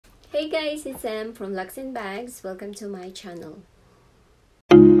Hey guys, it's Em from Lux and Bags. Welcome to my channel.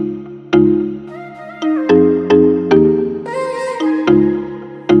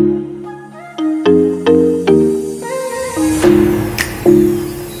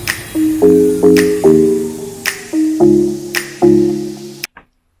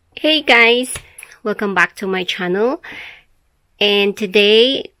 Hey guys, welcome back to my channel. And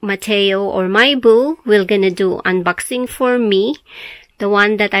today, Mateo or my boo will gonna do unboxing for me. The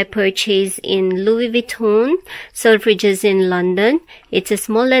one that I purchased in Louis Vuitton, Selfridges in London. It's a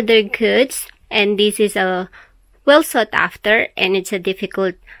small leather goods, and this is a well sought after, and it's a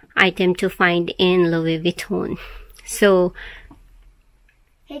difficult item to find in Louis Vuitton. So,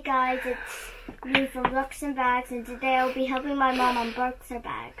 hey guys, it's me from Lux and Bags, and today I'll be helping my mom unbox her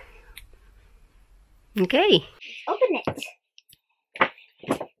bag. Okay. Open it.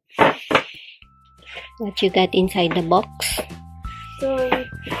 What you got inside the box? So, got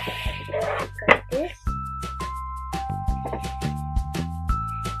this.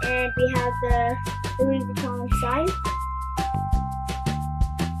 And we have the Louis Vuitton sign.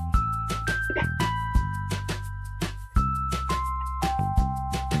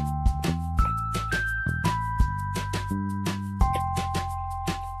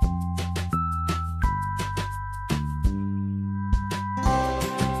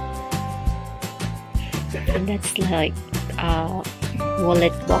 And that's like a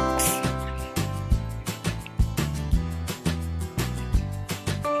wallet box.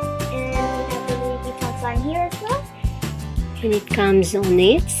 And we have the Louis Vuitton sign here as well. And it comes on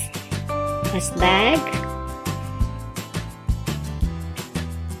its as bag.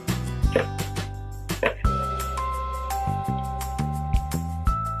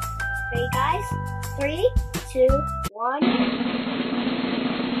 Ready guys? 3, 2, 1.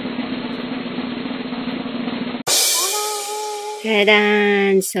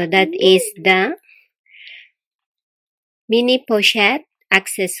 Ta-da! So that is the mini pochette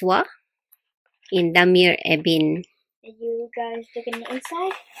accessoire in damier ebin. And you guys look in the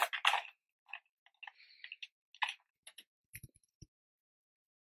inside.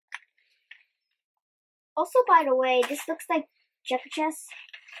 Also, by the way, this looks like checker chest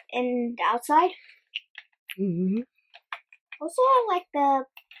in the outside. Also, I like the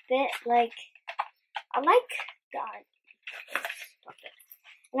bit, I like that.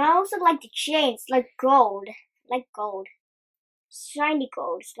 And I also like the chains, like gold. Like gold. Shiny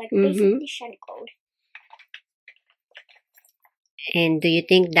gold. It's like basically shiny gold. And do you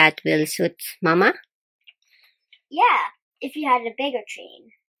think that will suit Mama? Yeah, if you had a bigger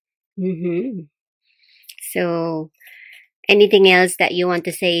chain. So, anything else that you want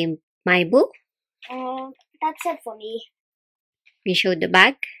to say, my boo? That's it for me. We show the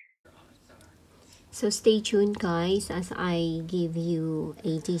bag. So stay tuned guys as I give you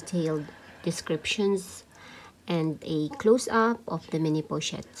a detailed descriptions and a close-up of the mini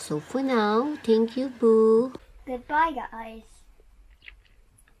pochette. So for now, thank you boo. Goodbye guys.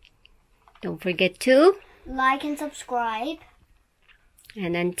 Don't forget to like and subscribe.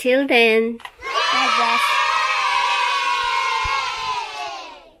 And until then, God bless.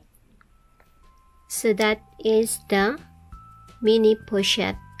 So that is the mini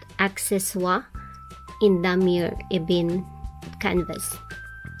pochette accessoire in damier ebin canvas.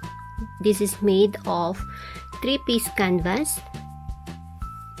 This is made of 3-piece canvas.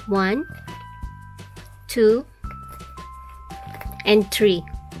 1, 2, and 3.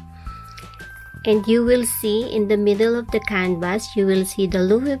 And you will see in the middle of the canvas, you will see the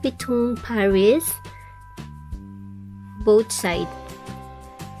Louis Vuitton Paris, both sides.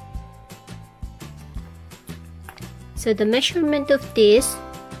 So the measurement of this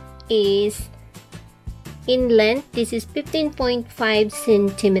is in length, this is 15.5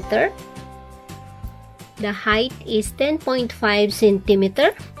 centimeter. The height is 10.5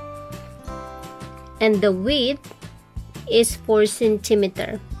 centimeter. And the width is 4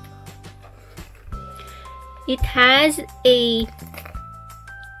 centimeter. It has a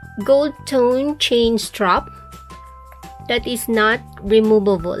gold tone chain strap that is not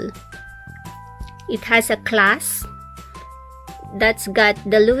removable. It has a clasp that's got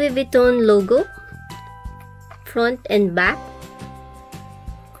the Louis Vuitton logo, front and back.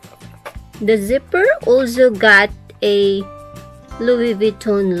 The zipper also got a Louis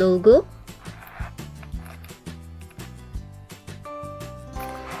Vuitton logo.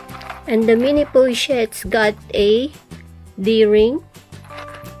 And the mini pochette's got a D-ring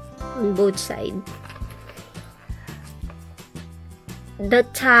on both sides. The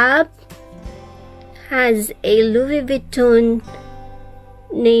tab has a Louis Vuitton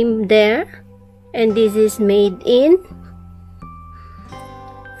name there, and this is made in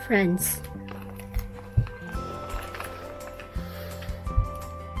friends.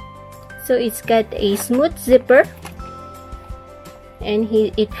 So it's got a smooth zipper, and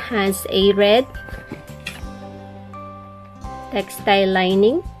it has a red textile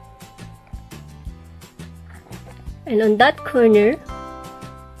lining, and on that corner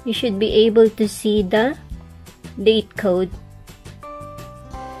you should be able to see the date code.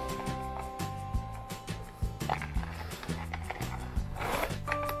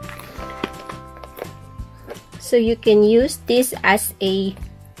 So you can use this as a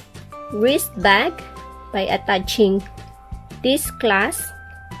wrist bag by attaching this clasp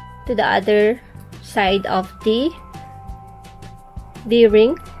to the other side of the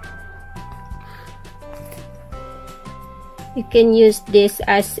D-ring. You can use this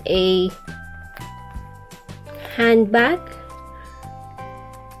as a handbag,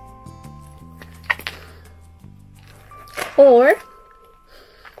 or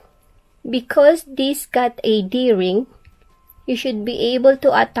because this got a D-ring, you should be able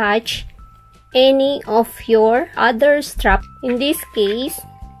to attach any of your other strap. In this case,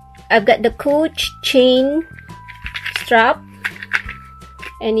 I've got the Coach chain strap,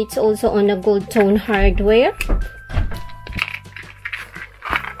 and it's also on a gold tone hardware.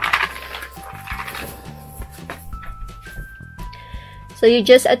 So you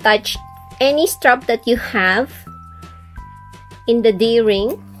just attach any strap that you have in the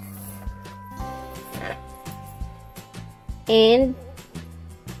D-ring, and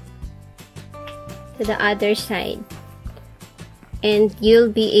to the other side, and you'll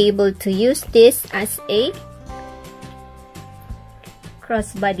be able to use this as a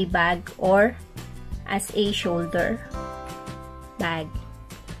crossbody bag or as a shoulder bag.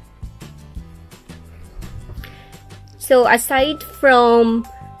 So aside from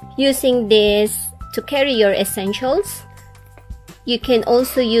using this to carry your essentials, you can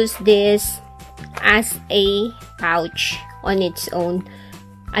also use this as a pouch on its own.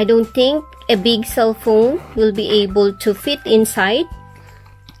 I don't think a big cell phone will be able to fit inside,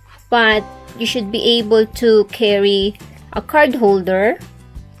 but you should be able to carry a card holder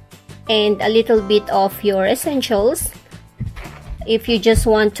and a little bit of your essentials if you just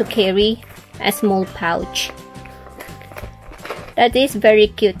want to carry a small pouch. That is very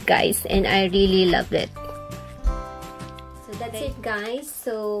cute, guys, and I really love it. So that's it, guys.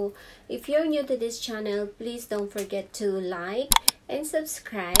 So if you're new to this channel, please don't forget to like and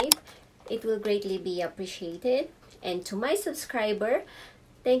subscribe. It will greatly be appreciated. And to my subscriber,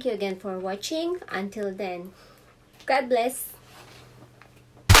 thank you again for watching. Until then, God bless.